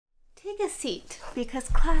take a seat because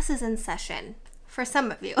class is in session for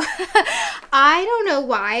some of you. I don't know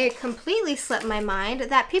why it completely slipped my mind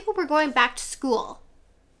that people were going back to school.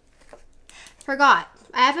 Forgot.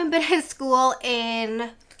 I haven't been in school in, oh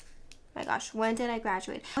my gosh, when did I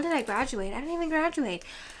graduate? When did I graduate? I didn't even graduate.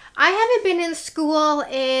 I haven't been in school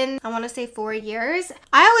in, I want to say 4 years.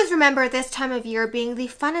 I always remember this time of year being the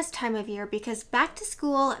funnest time of year because back to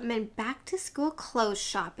school meant back to school clothes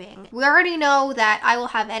shopping. We already know that I will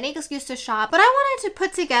have any excuse to shop, but I wanted to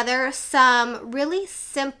put together some really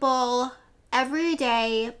simple,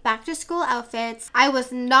 everyday back to school outfits. I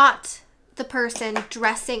was not the person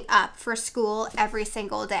dressing up for school every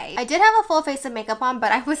single day. I did have a full face of makeup on,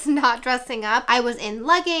 but I was not dressing up. I was in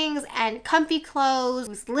leggings and comfy clothes. I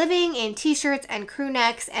was living in t-shirts and crew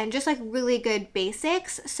necks and just like really good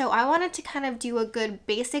basics. So I wanted to kind of do a good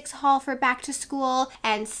basics haul for back to school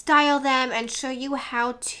and style them and show you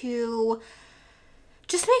how to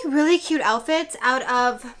just make really cute outfits out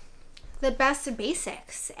of the best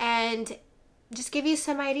basics and just give you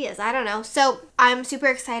some ideas. I don't know. So I'm super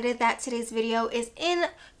excited that today's video is in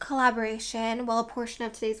collaboration. Well, a portion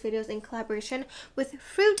of today's video is in collaboration with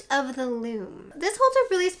Fruit of the Loom. This holds a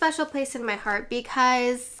really special place in my heart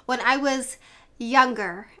because when I was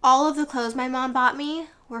younger, all of the clothes my mom bought me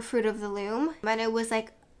were Fruit of the Loom. And it was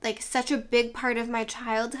like such a big part of my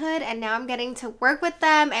childhood, and now I'm getting to work with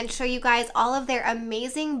them and show you guys all of their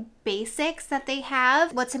amazing basics that they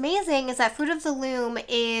have. What's amazing is that Fruit of the Loom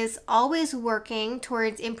is always working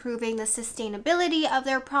towards improving the sustainability of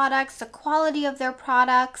their products, the quality of their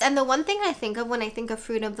products. And the one thing I think of when I think of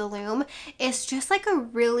Fruit of the Loom is just like a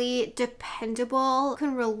really dependable, you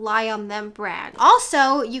can rely on them brand.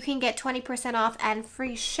 Also, you can get 20% off and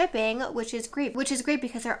free shipping, which is great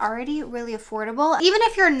because they're already really affordable. Even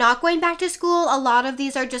if you're not going back to school, a lot of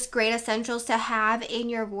these are just great essentials to have in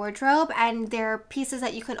your wardrobe, and they're pieces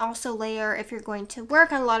that you can also layer if you're going to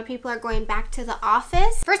work. And a lot of people are going back to the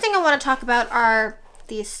office. First thing I want to talk about are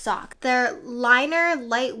these socks. They're liner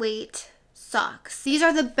lightweight socks. These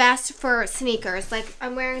are the best for sneakers. Like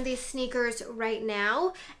I'm wearing these sneakers right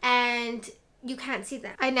now and you can't see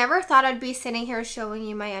them. I never thought I'd be sitting here showing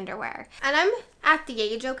you my underwear. And I'm at the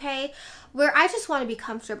age, okay, where I just want to be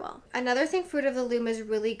comfortable. Another thing Fruit of the Loom is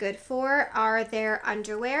really good for are their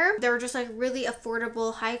underwear. They're just like really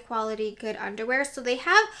affordable, high quality, good underwear. So they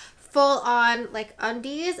have full on like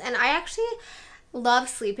undies, and I actually love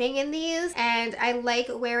sleeping in these, and I like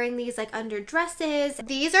wearing these like under dresses.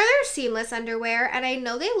 These are their seamless underwear, and I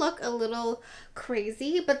know they look a little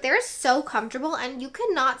crazy, but they're so comfortable and you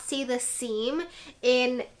cannot see the seam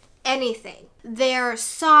in anything. Their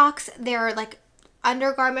socks, their like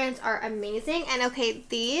undergarments are amazing. And okay,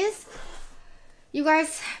 these, you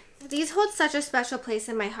guys, these hold such a special place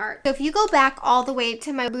in my heart. So if you go back all the way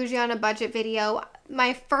to my Bougie on a Budget video,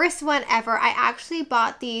 my first one ever, I actually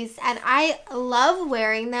bought these and I love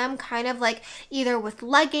wearing them kind of like either with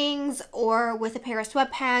leggings or with a pair of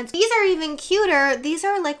sweatpants. These are even cuter. These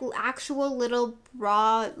are like actual little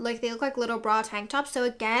bra, like they look like little bra tank tops. So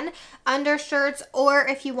again, undershirts, or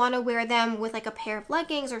if you want to wear them with like a pair of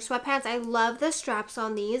leggings or sweatpants. I love the straps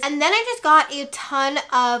on these. And then I just got a ton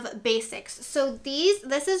of basics. So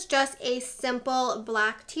this is just a simple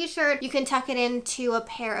black t-shirt. You can tuck it into a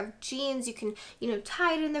pair of jeans. You can, you know,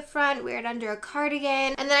 tie it in the front, wear it under a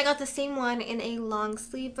cardigan. And then I got the same one in a long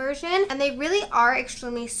sleeve version, and they really are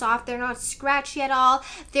extremely soft. They're not scratchy at all.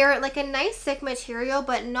 They're like a nice thick material,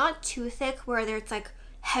 but not too thick where it's like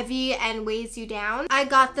heavy and weighs you down. I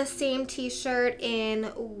got the same t-shirt in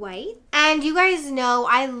white, and you guys know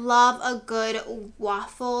I love a good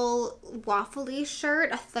waffly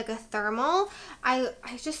shirt, like a thermal. I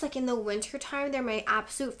just like in the winter time, they're my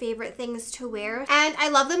absolute favorite things to wear, and I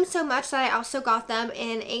love them so much that I also got them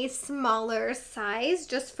in a smaller size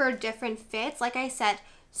just for different fits. Like I said,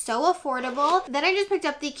 so affordable. Then I just picked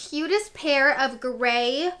up the cutest pair of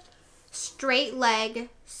gray straight leg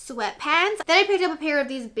sweatpants. Then I picked up a pair of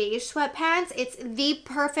these beige sweatpants. It's the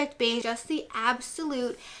perfect beige, just the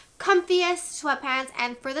absolute comfiest sweatpants,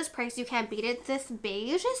 and for this price you can't beat it. This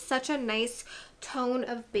beige is such a nice tone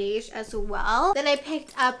of beige as well. Then I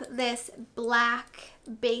picked up this black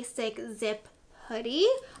basic zip hoodie.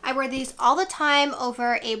 I wear these all the time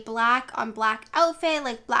over a black on black outfit,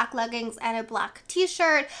 like black leggings and a black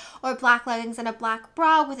t-shirt, or black leggings and a black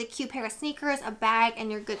bra with a cute pair of sneakers, a bag,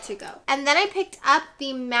 and you're good to go. And then I picked up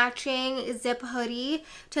the matching zip hoodie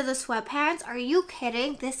to the sweatpants. Are you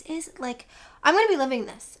kidding? This is like, I'm going to be living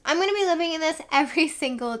this. I'm going to be living in this every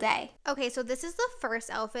single day. Okay, so this is the first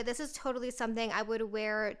outfit. This is totally something I would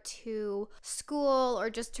wear to school or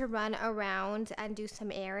just to run around and do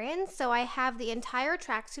some errands. So I have the entire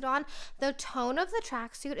tracksuit on. The tone of the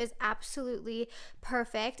tracksuit is absolutely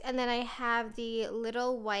perfect. And then I have the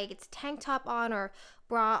little white tank top on, or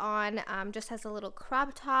bra on, just as a little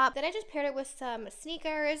crop top. Then I just paired it with some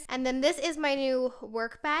sneakers. And then this is my new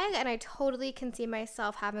work bag, and I totally can see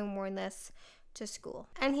myself having worn this to school.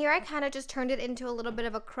 And here I kind of just turned it into a little bit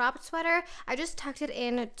of a cropped sweater. I just tucked it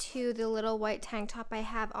into the little white tank top I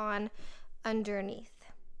have on underneath.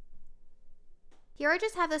 Here I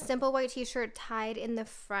just have the simple white t-shirt tied in the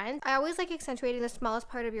front. I always like accentuating the smallest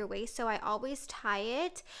part of your waist, so I always tie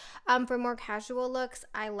it. For more casual looks,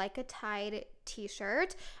 I like a tied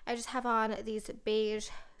t-shirt. I just have on these beige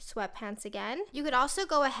sweatpants again. You could also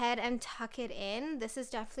go ahead and tuck it in. This is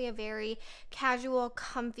definitely a very casual,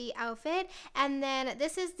 comfy outfit. And then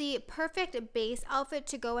this is the perfect base outfit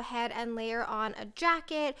to go ahead and layer on a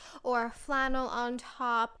jacket or a flannel on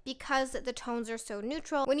top, because the tones are so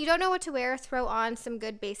neutral. When you don't know what to wear, throw on some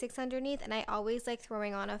good basics underneath, and I always like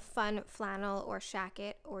throwing on a fun flannel or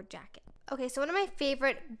shacket or jacket. Okay, so one of my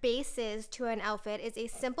favorite bases to an outfit is a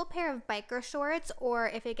simple pair of biker shorts, or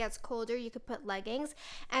if it gets colder, you could put leggings,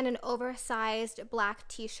 and an oversized black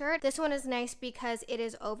t-shirt. This one is nice because it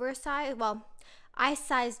is oversized. Well, I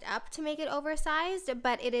sized up to make it oversized,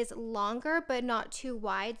 but it is longer but not too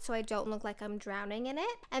wide, so I don't look like I'm drowning in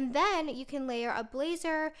it. And then you can layer a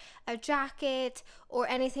blazer, a jacket, or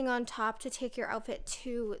anything on top to take your outfit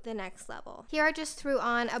to the next level. Here I just threw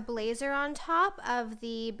on a blazer on top of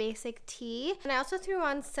the basic tee, and I also threw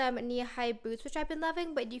on some knee-high boots, which I've been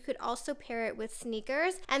loving, but you could also pair it with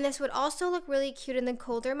sneakers. And this would also look really cute in the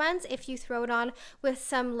colder months if you throw it on with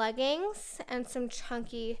some leggings and some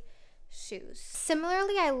chunky shoes.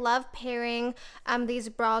 Similarly, I love pairing these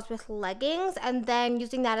bras with leggings and then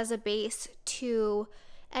using that as a base to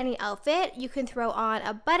any outfit. You can throw on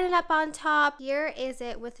a button-up on top. Here is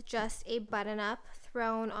it with just a button-up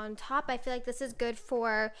thrown on top. I feel like this is good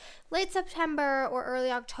for late September or early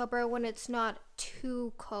October when it's not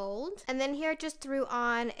too cold. And then here I just threw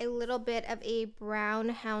on a little bit of a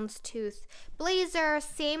brown houndstooth blazer,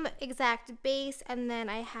 same exact base, and then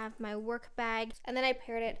I have my work bag, and then I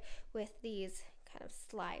paired it with these kind of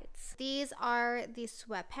slides. These are the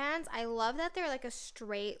sweatpants. I love that they're like a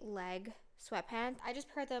straight leg sweatpants. I just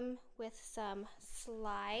paired them with some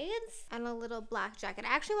slides and a little black jacket.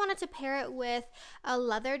 I actually wanted to pair it with a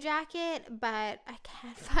leather jacket, but I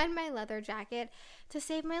can't find my leather jacket to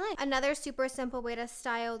save my life. Another super simple way to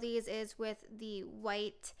style these is with the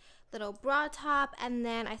white little bra top, and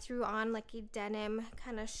then I threw on like a denim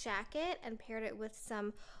kind of shacket and paired it with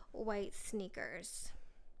some white sneakers.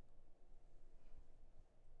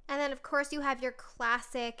 And then of course you have your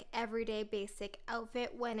classic everyday basic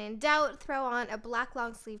outfit. When in doubt, throw on a black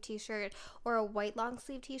long sleeve t-shirt or a white long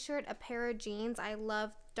sleeve t-shirt, a pair of jeans. I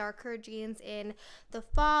love darker jeans in the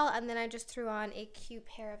fall, and then I just threw on a cute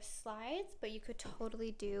pair of slides, but you could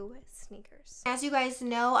totally do sneakers. As you guys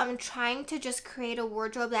know, I'm trying to just create a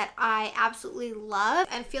wardrobe that I absolutely love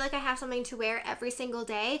and feel like I have something to wear every single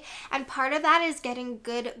day, and part of that is getting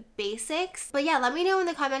good basics. But yeah, let me know in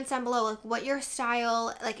the comments down below like what your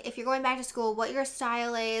style, like if you're going back to school, what your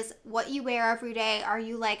style is, what you wear every day. Are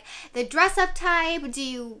you like the dress up type? Do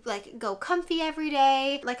you like go comfy every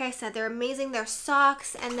day? Like I said, they're amazing. Their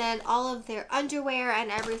socks and then all of their underwear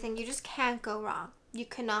and everything, you just can't go wrong. You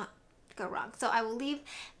cannot go wrong. So I will leave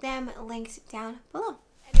them linked down below.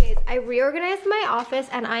 Anyways, I reorganized my office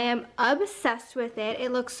and I am obsessed with it.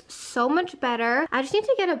 It looks so much better. I just need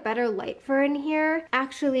to get a better light for in here.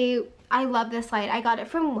 Actually, I love this light. I got it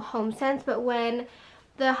from HomeSense, but when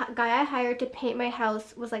the guy I hired to paint my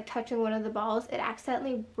house was like touching one of the balls, it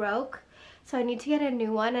accidentally broke. So I need to get a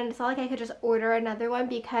new one, and it's not like I could just order another one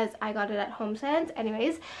because I got it at HomeSense.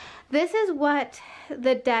 Anyways, this is what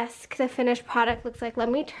the desk, the finished product looks like. Let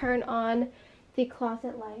me turn on the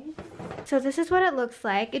closet light. So this is what it looks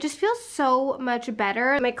like. It just feels so much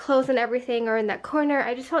better. My clothes and everything are in that corner.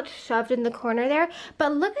 I just felt shoved in the corner there.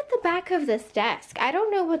 But look at the back of this desk. I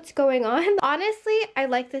don't know what's going on. Honestly, I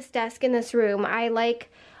like this desk in this room. I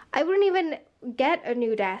wouldn't even get a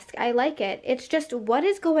new desk. I like it. It's just what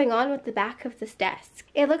is going on with the back of this desk?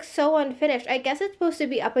 It looks so unfinished. I guess it's supposed to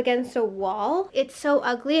be up against a wall. It's so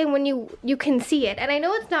ugly, and when you can see it. And I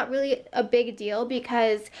know it's not really a big deal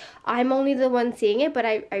because I'm only the one seeing it, but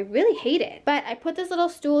I really hate it. But I put this little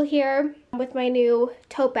stool here with my new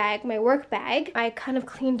tote bag, my work bag. I kind of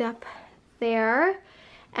cleaned up there.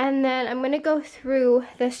 And then I'm going to go through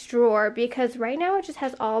this drawer because right now it just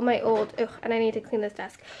has all my old, and I need to clean this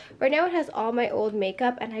desk. Right now it has all my old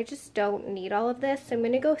makeup and I just don't need all of this. So I'm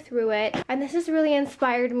going to go through it. And this has really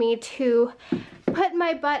inspired me to put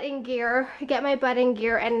my butt in gear, get my butt in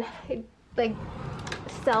gear and like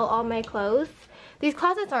sell all my clothes. These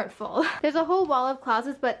closets aren't full. There's a whole wall of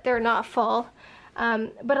closets, but they're not full.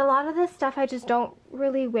 But a lot of this stuff I just don't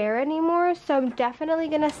really wear anymore, so I'm definitely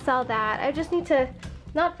gonna sell that. I just need to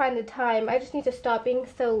not find the time. I just need to stop being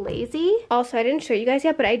so lazy. Also, I didn't show you guys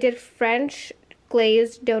yet, but I did French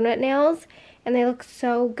glazed donut nails, and they look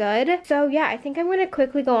so good. So yeah, I think I'm gonna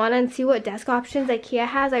quickly go on and see what desk options Ikea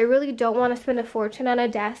has. I really don't want to spend a fortune on a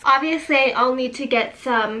desk. Obviously, I'll need to get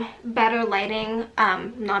some better lighting.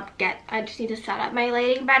 I just need to set up my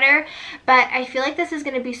lighting better. But I feel like this is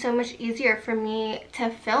gonna be so much easier for me to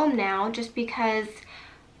film now, just because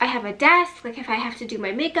I have a desk. Like if I have to do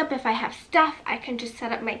my makeup, if I have stuff, I can just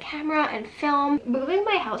set up my camera and film. Moving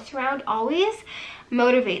my house around always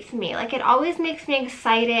motivates me. Like it always makes me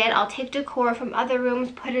excited. I'll take decor from other rooms,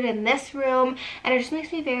 put it in this room, and it just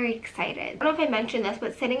makes me very excited. I don't know if I mentioned this,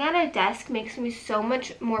 but sitting at a desk makes me so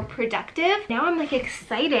much more productive. Now I'm like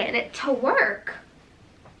excited to work.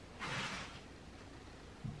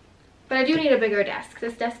 But I do need a bigger desk.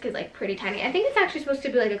 This desk is like pretty tiny. I think it's actually supposed to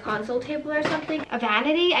be like a console table or something. A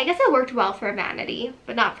vanity. I guess it worked well for a vanity,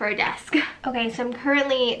 but not for a desk. Okay, so I'm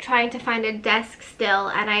currently trying to find a desk still,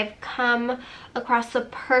 and I've come across the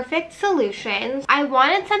perfect solutions. I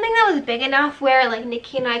wanted something that was big enough where like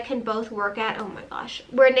Nikki and I can both work at, oh my gosh,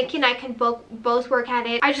 where Nikki and I can both work at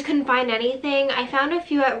it. I just couldn't find anything. I found a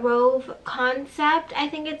few at Rove Concept, I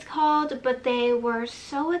think it's called, but they were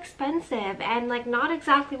so expensive and like not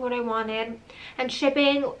exactly what I wanted. And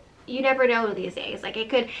shipping, you never know these days. Like it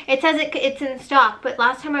says it's in stock, but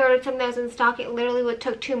last time I ordered something that was in stock, it literally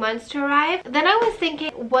took 2 months to arrive. Then I was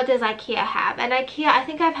thinking, what does Ikea have? And Ikea, I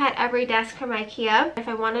think I've had every desk from Ikea. If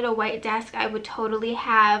I wanted a white desk, I would totally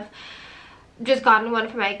have just gotten one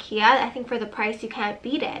from Ikea. I think for the price you can't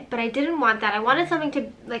beat it, but I didn't want that. I wanted something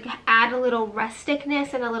to like add a little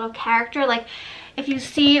rusticness and a little character. Like if you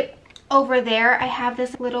see over there, I have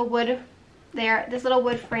this little wood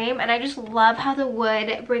frame, and I just love how the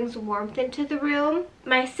wood brings warmth into the room.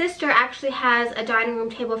 My sister actually has a dining room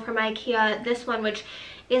table from Ikea, this one, which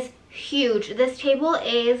is huge. This table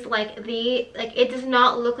is like it does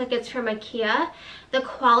not look like it's from Ikea. The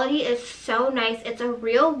quality is so nice. It's a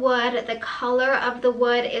real wood. The color of the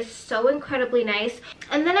wood is so incredibly nice.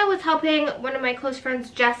 And then I was helping one of my close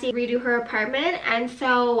friends, Jessie, redo her apartment, and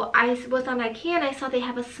so I was on Ikea and I saw they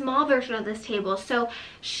have a small version of this table. So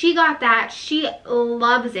she got that. She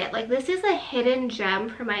loves it. Like this is a hidden gem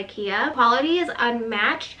from Ikea. Quality is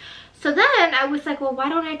unmatched. So then I was like, well, why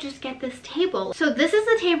don't I just get this table? So this is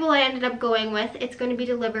the table I ended up going with. It's going to be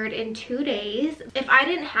delivered in 2 days. If I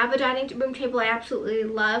didn't have a dining room table I absolutely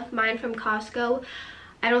love, mine from Costco,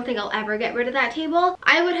 I don't think I'll ever get rid of that table,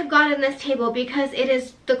 I would have gotten this table because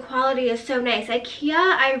the quality is so nice. Ikea,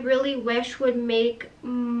 I really wish would make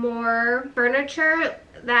more furniture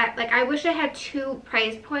that, like, I wish I had 2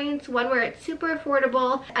 price points, one where it's super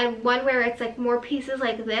affordable and one where it's like more pieces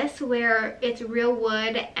like this where it's real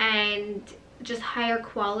wood and just higher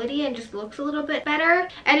quality and just looks a little bit better.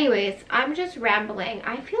 Anyways, I'm just rambling.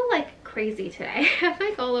 I feel like crazy today. I'm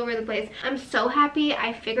like all over the place. I'm so happy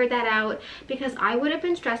I figured that out because I would have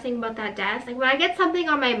been stressing about that desk. Like when I get something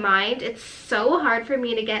on my mind, it's so hard for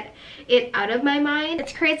me to get it out of my mind.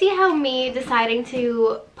 It's crazy how me deciding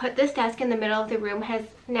to put this desk in the middle of the room has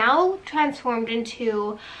now transformed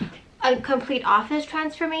into a complete office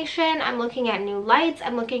transformation. I'm looking at new lights,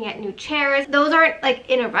 I'm looking at new chairs. Those aren't like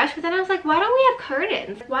in a rush, but then I was like, why don't we have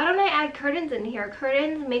curtains? Why don't I add curtains in here?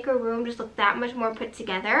 Curtains make a room just look that much more put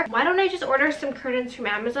together. Why don't I just order some curtains from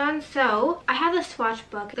Amazon? So I have the swatch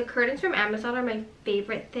book. The curtains from Amazon are my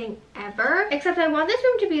favorite thing ever, except I want this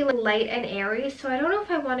room to be like light and airy, so I don't know if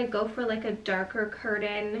I want to go for like a darker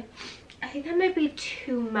curtain. I think that might be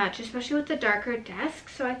too much, especially with the darker desk,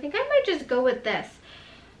 so I think I might just go with this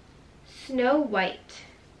Snow White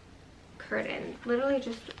curtain, literally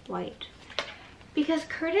just white, because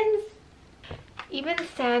curtains, even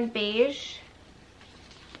sand beige,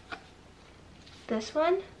 this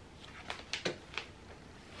one,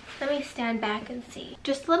 let me stand back and see.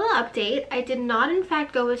 Just a little update, I did not in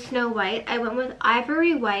fact go with Snow White. I went with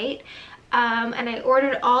Ivory White, and I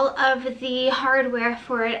ordered all of the hardware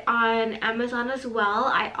for it on Amazon as well.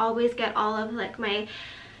 I always get all of like my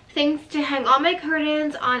things to hang all my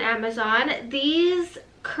curtains on Amazon. These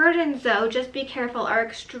curtains though, just be careful, are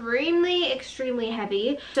extremely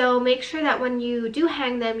heavy, so make sure that when you do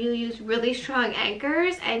hang them you use really strong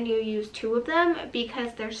anchors and you use 2 of them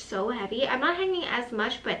because they're so heavy. I'm not hanging as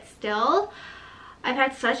much, but still I've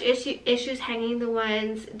had such issues hanging the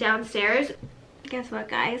ones downstairs. Guess what,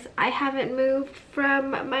 guys, I haven't moved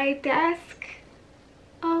from my desk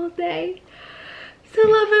all day. It's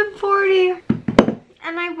 11:40.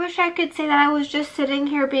 And I wish I could say that I was just sitting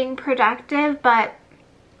here being productive, but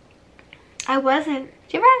I wasn't.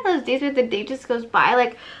 Do you ever have those days where the day just goes by?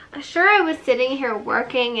 Like, sure, I was sitting here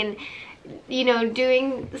working and, you know,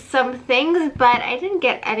 doing some things, but I didn't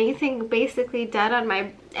get anything basically done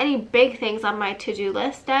on any big things on my to-do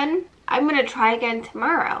list done. I'm gonna try again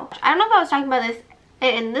tomorrow. I don't know if I was talking about this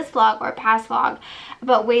in this vlog or a past vlog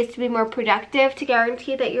about ways to be more productive. To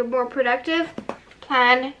guarantee that you're more productive,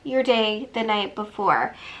 plan your day the night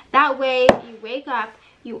before. That way you wake up,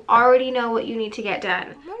 you already know what you need to get done.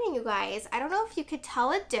 Good morning, you guys. I don't know if you could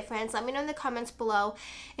tell a difference. Let me know in the comments below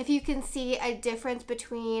if you can see a difference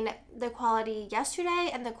between the quality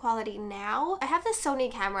yesterday and the quality now. I have the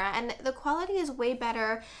Sony camera and the quality is way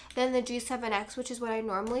better than the G7X, which is what I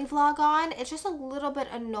normally vlog on. It's just a little bit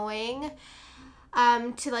annoying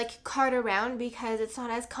to like cart around because it's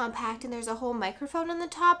not as compact and there's a whole microphone on the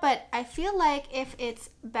top, but I feel like if it's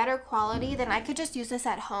better quality then I could just use this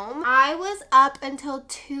at home. I was up until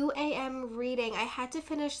 2 a.m. reading. I had to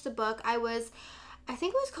finish the book. I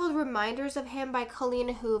think it was called Reminders of Him by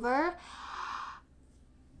Colleen Hoover.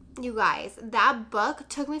 You guys, that book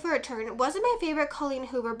took me for a turn. It wasn't my favorite Colleen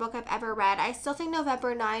Hoover book I've ever read. I still think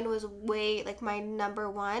November 9 was way like my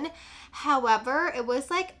 #1. However, it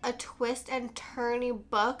was like a twist and turny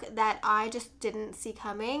book that I just didn't see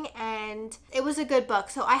coming, and it was a good book,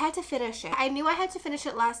 so I had to finish it. I knew I had to finish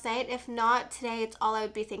it last night. If not today, it's all I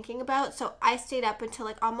would be thinking about, so I stayed up until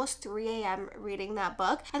like almost 3 a.m. reading that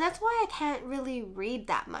book. And that's why I can't really read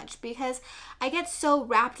that much, because I get so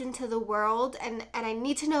wrapped into the world and I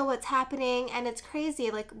need to know what's happening, and it's crazy.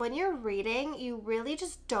 Like when you're reading, you really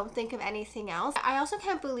just don't think of anything else. I also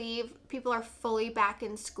can't believe people are fully back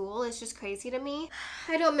in school. It's just crazy to me.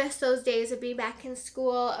 I don't miss those days of being back in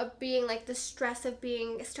school, of being like the stress of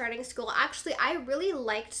starting school. Actually, I really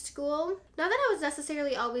liked school. Not that I was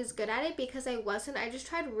necessarily always good at it, because I wasn't. I just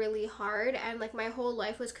tried really hard, and like my whole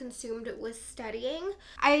life was consumed with studying.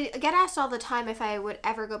 I get asked all the time if I would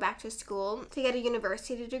ever go back to school to get a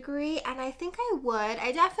university degree, and I think I would.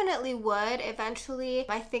 I definitely would eventually.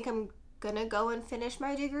 I think I'm gonna go and finish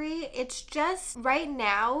my degree. It's just right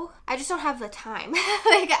now I just don't have the time.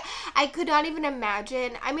 Like I could not even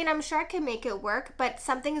imagine. I mean, I'm sure I can make it work, but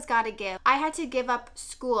something's got to give. I had to give up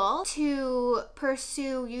school to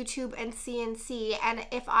pursue YouTube and CNC, and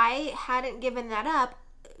if I hadn't given that up,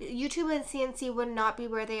 YouTube and CNC would not be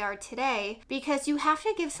where they are today, because you have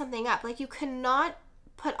to give something up. Like you cannot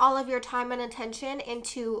put all of your time and attention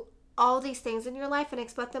into all these things in your life and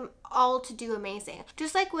expect them all to do amazing.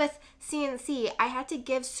 Just like with CNC, I had to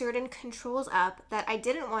give certain controls up that I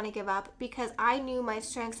didn't want to give up, because I knew my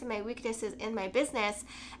strengths and my weaknesses in my business,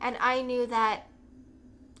 and I knew that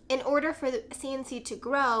in order for the CNC to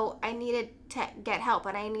grow, I needed to get help,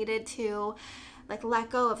 and I needed to like let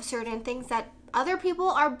go of certain things that other people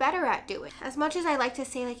are better at doing. As much as I like to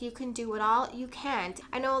say like you can do it all, you can't.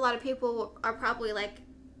 I know a lot of people are probably like,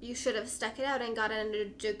 you should have stuck it out and gotten a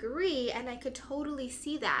degree, and I could totally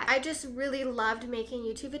see that. I just really loved making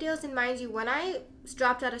YouTube videos, and mind you, when I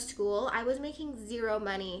dropped out of school, I was making zero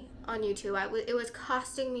money on YouTube. It was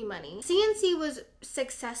costing me money. CNC was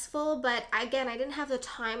successful, but again, I didn't have the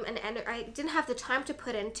time I didn't have the time to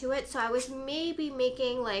put into it, so I was maybe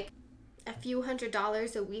making like a few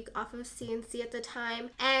 $100s a week off of CNC at the time,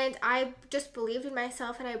 and I just believed in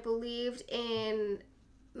myself, and I believed in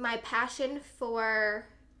my passion for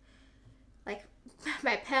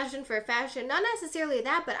fashion. Not necessarily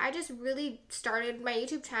that, but I just really started my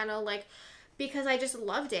YouTube channel like because I just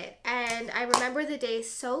loved it. And I remember the day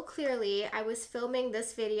so clearly. I was filming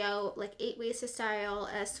this video, like 8 ways to style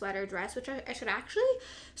a sweater dress, which I should actually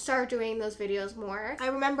start doing those videos more. I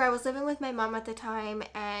remember I was living with my mom at the time,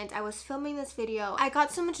 and I was filming this video. I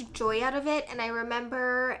got so much joy out of it, and I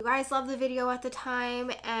remember you guys loved the video at the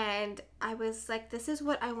time, and I was like, this is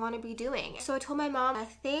what I want to be doing. So I told my mom, I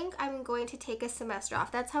think I'm going to take a semester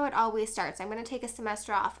off. That's how it always starts. I'm going to take a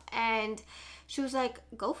semester off. And she was like,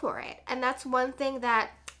 go for it. And that's one thing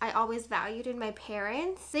that I always valued in my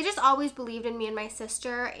parents. They just always believed in me and my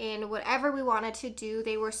sister in whatever we wanted to do.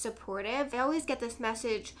 They were supportive. I always get this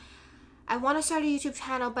message, I want to start a YouTube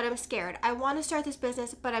channel, but I'm scared. I want to start this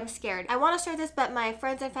business, but I'm scared. I want to start this, but my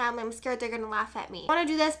friends and family, I'm scared they're going to laugh at me. I want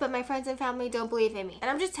to do this, but my friends and family don't believe in me. And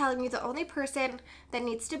I'm just telling you, the only person that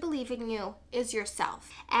needs to believe in you is yourself.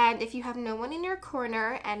 And if you have no one in your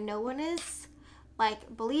corner and no one is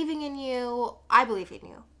like believing in you, I believe in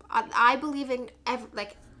you. I believe in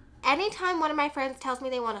anytime one of my friends tells me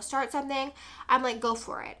they want to start something, I'm like, go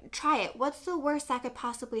for it. Try it. What's the worst that could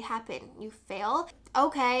possibly happen? You fail?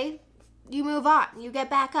 Okay. You move on. You get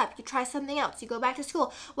back up. You try something else. You go back to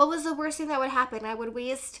school. What was the worst thing that would happen? I would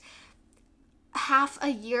waste half a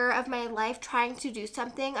year of my life trying to do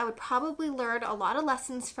something, I would probably learn a lot of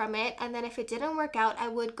lessons from it, and then if it didn't work out, I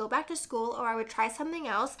would go back to school or I would try something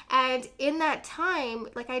else. And in that time,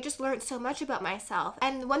 like, I just learned so much about myself.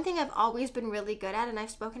 And one thing I've always been really good at, and I've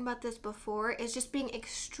spoken about this before, is just being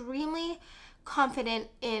extremely confident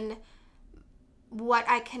in what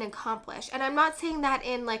I can accomplish. And I'm not saying that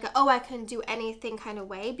in like a, oh, I can do anything kind of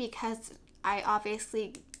way, because I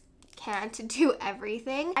obviously can't do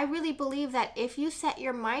everything. I really believe that if you set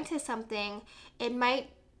your mind to something, it might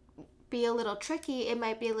be a little tricky, it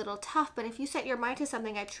might be a little tough, but if you set your mind to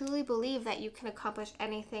something, I truly believe that you can accomplish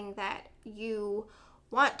anything that you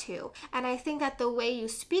want to. And I think that the way you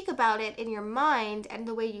speak about it in your mind and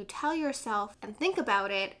the way you tell yourself and think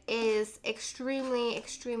about it is extremely,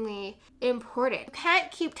 extremely important. You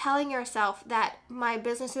can't keep telling yourself that my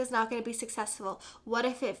business is not going to be successful. What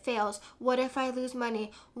if it fails? What if I lose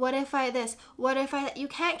money? What if I this? What if I that? You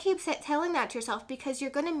can't keep telling that to yourself, because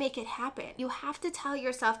you're going to make it happen. You have to tell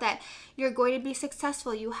yourself that you're going to be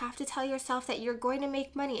successful. You have to tell yourself that you're going to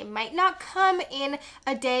make money. It might not come in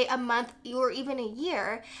a day, a month, or even a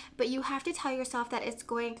year, but you have to tell yourself that it's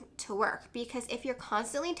going to work. Because if you're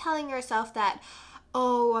constantly telling yourself that,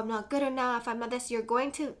 oh, I'm not good enough, I'm not this, you're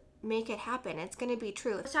going to make it happen. It's going to be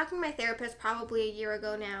true. I was talking to my therapist probably a year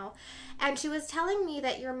ago now, and she was telling me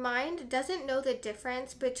that your mind doesn't know the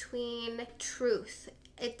difference between truth.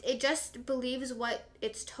 It just believes what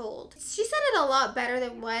it's told. She said it a lot better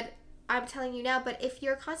than what I'm telling you now, but if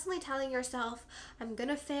you're constantly telling yourself, I'm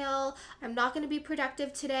gonna fail, I'm not gonna be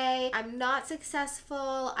productive today, I'm not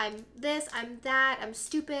successful, I'm this, I'm that, I'm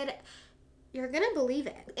stupid, you're gonna believe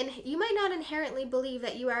it. And you might not inherently believe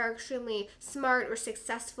that you are extremely smart or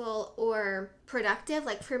successful or productive.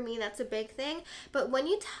 Like for me, that's a big thing. But when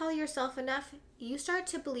you tell yourself enough, you start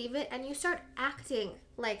to believe it and you start acting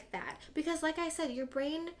like that. Because like I said, your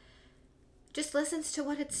brain just listens to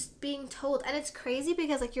what it's being told. And it's crazy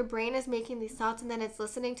because like your brain is making these thoughts and then it's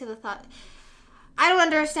listening to the thought. I don't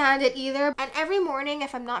understand it either. And every morning,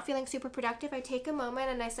 if I'm not feeling super productive, I take a moment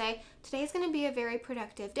and I say, today's going to be a very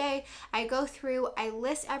productive day. I go through, I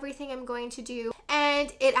list everything I'm going to do,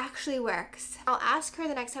 and it actually works. I'll ask her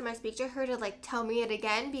the next time I speak to her to like tell me it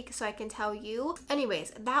again, because so I can tell you.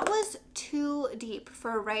 Anyways, that was too deep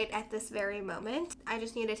for right at this very moment. I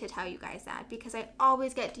just needed to tell you guys that because I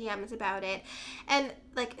always get DMs about it. And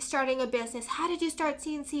like starting a business, how did you start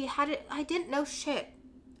CNC? I didn't know shit.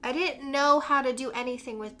 I didn't know how to do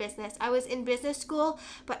anything with business. I was in business school,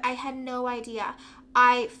 but I had no idea.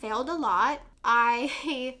 I failed a lot.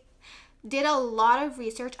 I did a lot of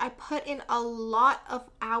research. I put in a lot of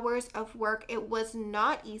hours of work. It was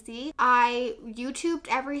not easy. I YouTubed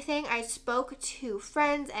everything. I spoke to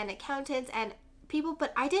friends and accountants and people,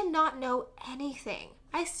 but I did not know anything.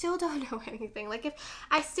 I still don't know anything. Like if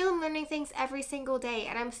I still am learning things every single day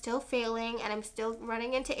and I'm still failing and I'm still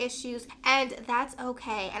running into issues, and that's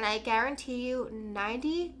okay. And I guarantee you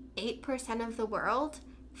 98% of the world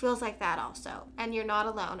feels like that also, and you're not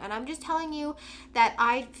alone. And I'm just telling you that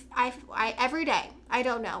I every day, I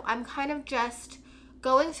don't know, I'm kind of just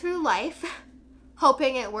going through life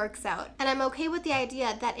hoping it works out. And I'm okay with the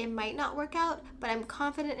idea that it might not work out, but I'm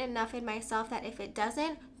confident enough in myself that if it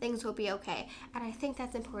doesn't, things will be okay. And I think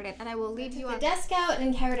that's important. And I will leave you on the desk out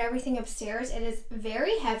and carried everything upstairs. It is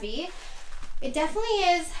very heavy. It definitely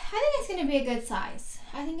is. I think it's going to be a good size.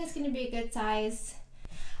 I think it's going to be a good size.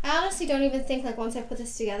 I honestly don't even think like once I put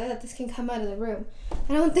this together that this can come out of the room.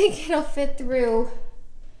 I don't think it'll fit through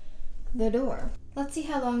the door. Let's see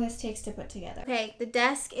how long this takes to put together. Okay, the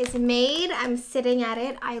desk is made. I'm sitting at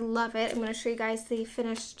it. I love it. I'm going to show you guys the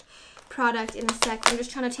finished product in a sec. I'm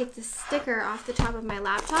just trying to take the sticker off the top of my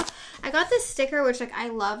laptop. I got this sticker, which like I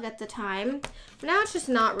loved at the time. But now it's just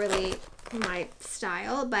not really my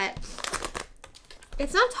style, but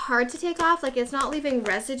it's not hard to take off. Like it's not leaving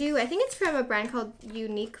residue. I think it's from a brand called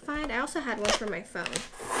Unique Find. I also had one for my phone.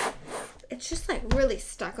 It's just like really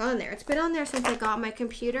stuck on there. It's been on there since I got my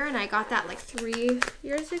computer, and I got that like 3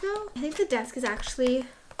 years ago. I think the desk is actually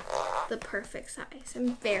the perfect size.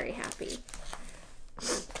 I'm very happy.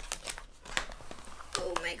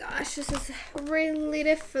 Oh my gosh, this is really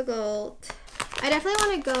difficult. I definitely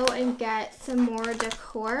want to go and get some more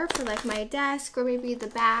decor for like my desk, or maybe the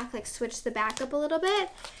back, like switch the back up a little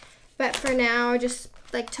bit. But for now, I just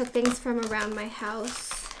like took things from around my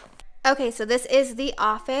house. Okay, so this is the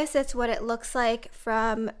office. It's what it looks like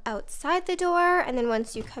from outside the door. And then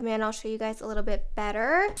once you come in, I'll show you guys a little bit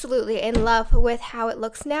better. Absolutely in love with how it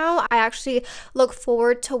looks now. I actually look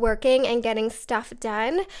forward to working and getting stuff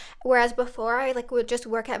done. Whereas before, I would just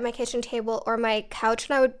work at my kitchen table or my couch,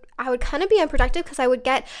 and I would kind of be unproductive because I would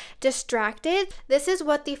get distracted. This is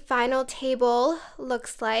what the final table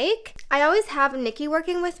looks like. I always have Nikki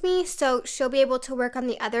working with me, so she'll be able to work on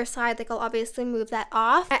the other side. Like, I'll obviously move that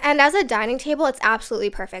off. And as a dining table, it's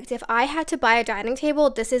absolutely perfect. If I had to buy a dining table,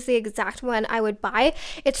 this is the exact one I would buy.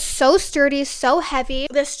 It's so sturdy, so heavy.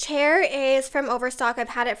 This chair is from Overstock. I've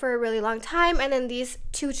had it for a really long time. And then these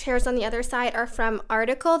two chairs on the other side are from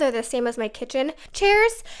Article. They're the same as my kitchen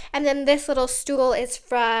chairs. And then this little stool is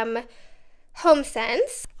from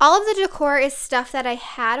HomeSense. All of the decor is stuff that I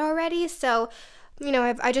had already, so you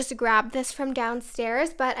know, I just grabbed this from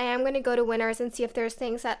downstairs, but I am going to go to Winners and see if there's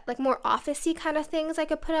things that, like, more office-y kind of things I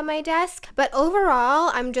could put on my desk. But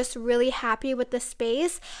overall, I'm just really happy with the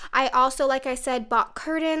space. I also, like I said, bought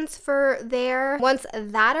curtains for there. Once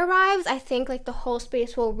that arrives, I think, like, the whole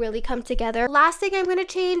space will really come together. Last thing I'm going to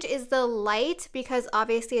change is the light, because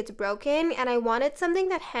obviously it's broken, and I wanted something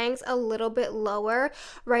that hangs a little bit lower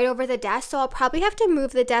right over the desk, so I'll probably have to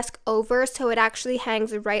move the desk over so it actually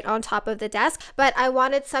hangs right on top of the desk. But I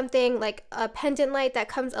wanted something like a pendant light that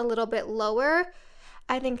comes a little bit lower.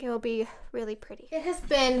 I think it will be really pretty. It has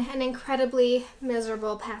been an incredibly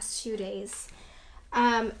miserable past 2 days.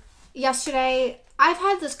 Yesterday, I've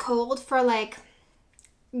had this cold for like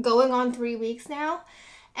going on 3 weeks now,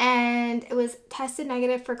 and it was tested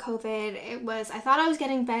negative for COVID. I thought I was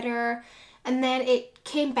getting better, and then it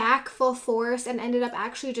came back full force and ended up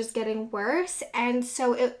actually just getting worse. And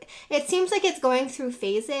so it seems like it's going through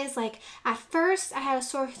phases. Like, at first I had a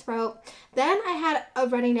sore throat, then I had a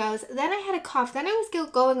runny nose, then I had a cough, then it was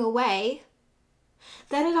going away,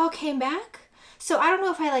 then it all came back. So I don't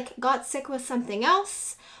know if I like got sick with something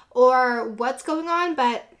else or what's going on,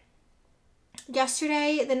 but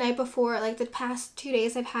yesterday, the night before, like the past 2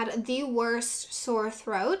 days, I've had the worst sore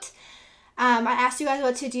throat. I asked you guys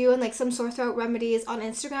what to do and like some sore throat remedies on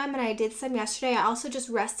Instagram, and I did some yesterday. I also just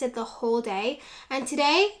rested the whole day, and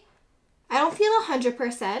today I don't feel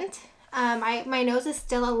 100%. My nose is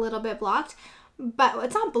still a little bit blocked, but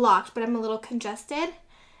it's not blocked, but I'm a little congested.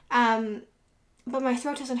 But my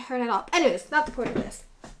throat doesn't hurt at all. Anyways, not the point of this.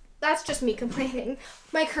 That's just me complaining.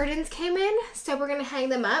 My curtains came in, so we're gonna hang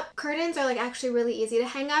them up. Curtains are like actually really easy to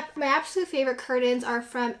hang up. My absolute favorite curtains are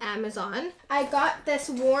from Amazon. I got this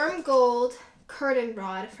warm gold curtain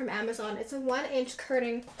rod from Amazon. It's a 1-inch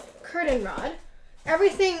curtain rod.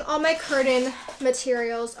 Everything, all my curtain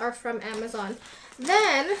materials are from Amazon.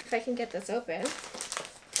 Then, if I can get this open,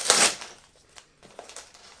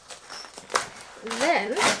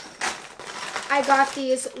 then I got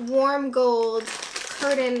these warm gold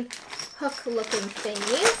curtain hook looking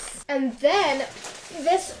thingies. And then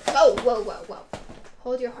this, oh, whoa.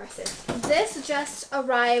 Hold your horses. This just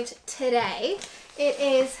arrived today. It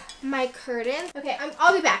is my curtains. Okay,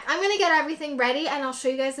 I'll be back. I'm gonna get everything ready and I'll show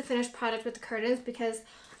you guys the finished product with the curtains, because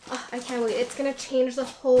I can't wait. It's gonna change the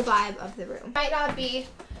whole vibe of the room. Might not be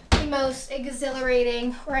the most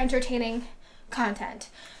exhilarating or entertaining content,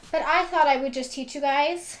 but I thought I would just teach you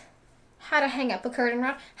guys how to hang up a curtain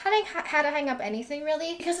rod, how to hang up anything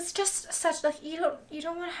really, because it's just such, like, you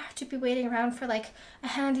don't want to have to be waiting around for like a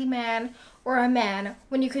handyman or a man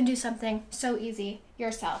when you can do something so easy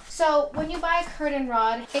yourself. So when you buy a curtain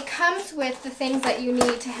rod, it comes with the things that you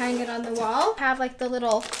need to hang it on the wall. Have like the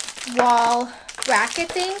little wall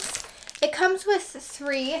bracket things. It comes with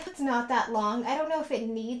 3. It's not that long. I don't know if it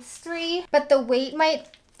needs 3, but the weight might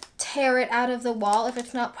tear it out of the wall if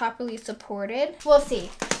it's not properly supported. We'll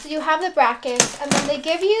see. So you have the brackets, and then they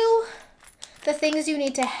give you the things you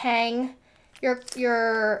need to hang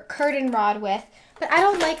your curtain rod with. But I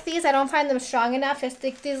don't like these. I don't find them strong enough. It's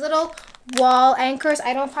like these little wall anchors.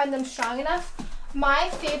 I don't find them strong enough. My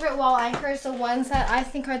favorite wall anchors, the ones that I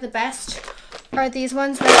think are the best, are these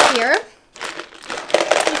ones right here.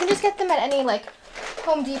 You can just get them at any like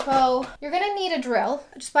Home Depot. You're gonna need a drill.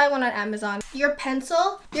 Just buy one on Amazon. Your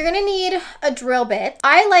pencil. You're gonna need a drill bit.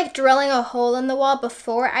 I like drilling a hole in the wall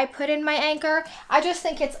before I put in my anchor. I just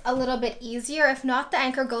think it's a little bit easier. If not, the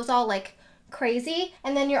anchor goes all like crazy.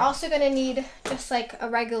 And then you're also gonna need just like a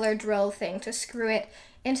regular drill thing to screw it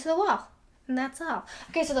into the wall. And that's all.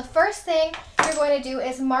 Okay, so the first thing you're going to do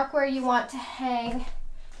is mark where you want to hang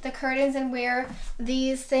the curtains and where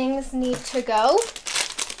these things need to go.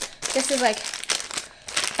 This is like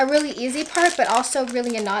a really easy part, but also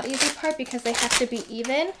really a not easy part because they have to be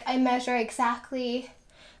even. I measure exactly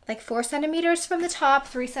like 4 centimeters from the top,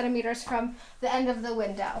 3 centimeters from the end of the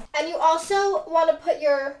window. And you also want to put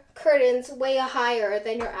your curtains way higher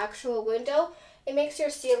than your actual window. It makes your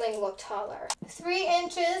ceiling look taller. 3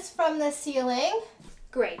 inches from the ceiling.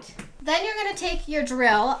 Great. Then you're going to take your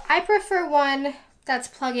drill. I prefer one that's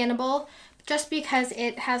plug-inable just because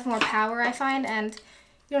it has more power, I find, and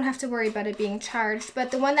you don't have to worry about it being charged. But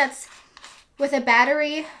the one that's with a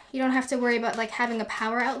battery, you don't have to worry about like having a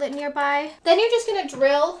power outlet nearby. Then you're just going to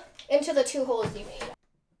drill into the 2 holes you made.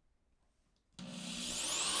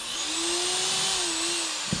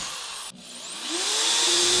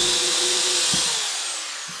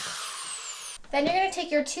 Then you're going to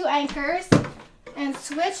take your 2 anchors and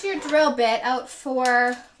switch your drill bit out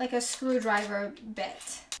for like a screwdriver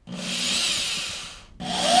bit.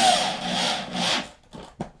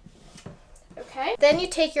 Okay. Then you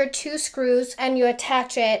take your 2 screws and you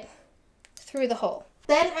attach it through the hole.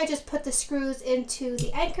 Then I just put the screws into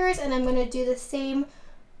the anchors and I'm going to do the same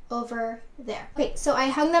over there. Okay, so I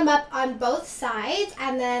hung them up on both sides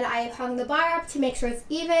and then I hung the bar up to make sure it's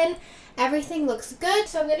even. Everything looks good.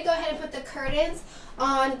 So I'm going to go ahead and put the curtains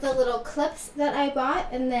on the little clips that I bought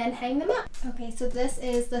and then hang them up. Okay, so this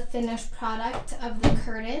is the finished product of the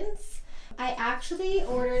curtains. I actually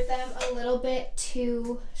ordered them a little bit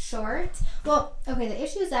too short. Well, okay, the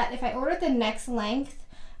issue is that if I ordered the next length,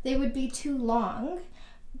 they would be too long.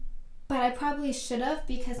 But I probably should have,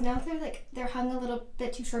 because now they're hung a little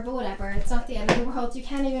bit too short, but whatever. It's not the end of the world. You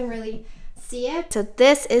can't even really see it. So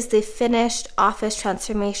this is the finished office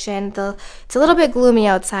transformation. It's a little bit gloomy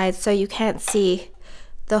outside, so you can't see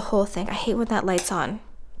the whole thing. I hate when that light's on.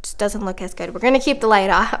 It just doesn't look as good. We're gonna keep the light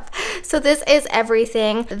off. So this is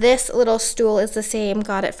everything. This little stool is the same.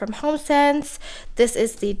 Got it from HomeSense. This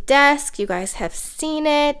is the desk. You guys have seen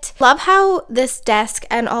it. Love how this desk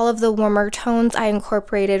and all of the warmer tones I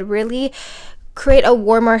incorporated really create a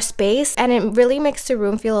warmer space, and it really makes the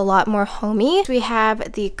room feel a lot more homey. We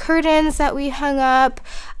have the curtains that we hung up.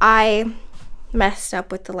 I messed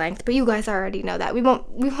up with the length, but you guys already know that. We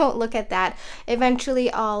won't look at that. Eventually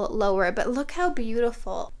I'll lower it, but look how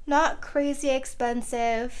beautiful. Not crazy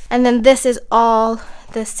expensive. And then this is all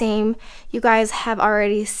the same. You guys have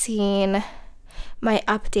already seen my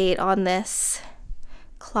update on this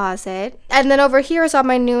closet. And then over here is all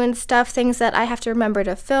my new and stuff, things that I have to remember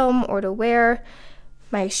to film or to wear.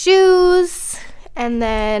 My shoes. And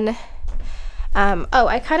then oh,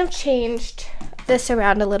 I kind of changed this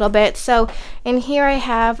around a little bit. So in here I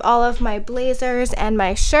have all of my blazers and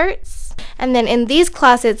my shirts. And then in these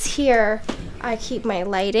closets here, I keep my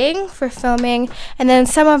lighting for filming. And then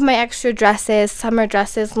some of my extra dresses, summer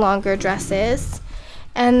dresses, longer dresses.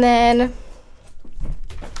 And then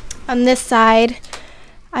on this side,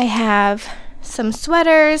 I have some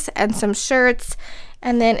sweaters and some shirts.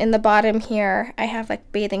 And then in the bottom here, I have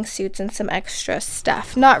like bathing suits and some extra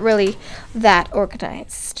stuff. Not really that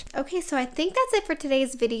organized. Okay, so I think that's it for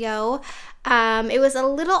today's video. It was a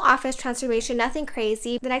little office transformation, nothing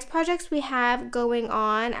crazy. The next projects we have going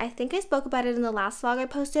on, I think I spoke about it in the last vlog I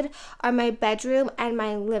posted, are my bedroom and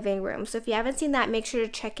my living room. So if you haven't seen that, make sure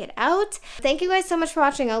to check it out. Thank you guys so much for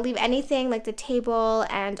watching. I'll leave anything like the table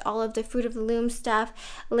and all of the Fruit of the Loom stuff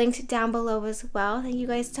linked down below as well. Thank you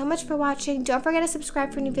guys so much for watching. Don't forget to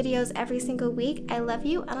subscribe for new videos every single week. I love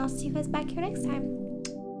you, and I'll see you guys back here next time.